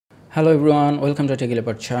Hello everyone, welcome to Tech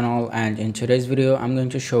Leopard channel, and in today's video I'm going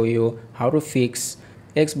to show you how to fix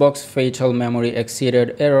Xbox fatal memory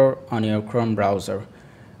exceeded error on your Chrome browser.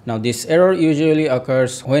 Now this error usually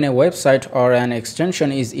occurs when a website or an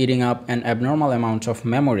extension is eating up an abnormal amount of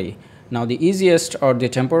memory. Now the easiest or the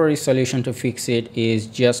temporary solution to fix it is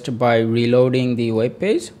just by reloading the web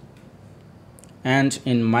page, and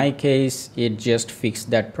in my case it just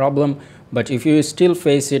fixed that problem. But if you still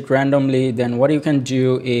face it randomly, then what you can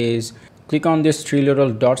do is click on these three little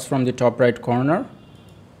dots from the top right corner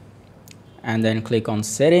and then click on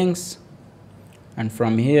settings, and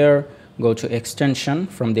from here go to extension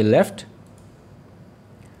from the left.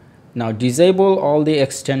 Now disable all the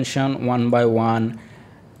extension one by one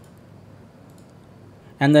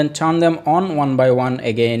and then turn them on one by one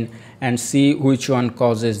again and see which one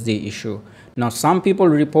causes the issue. Now some people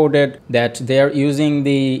reported that they are using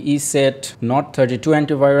the ESET Note 32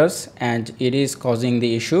 antivirus and it is causing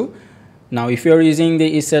the issue. Now if you are using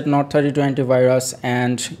the ESET Note 32 antivirus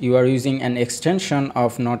and you are using an extension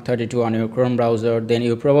of Note 32 on your Chrome browser, then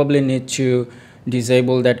you probably need to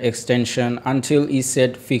disable that extension until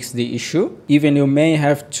ESET fix the issue. Even you may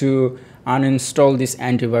have to uninstall this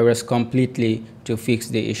antivirus completely to fix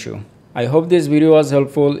the issue. I hope this video was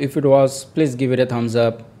helpful. If it was, please give it a thumbs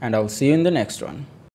up and I'll see you in the next one.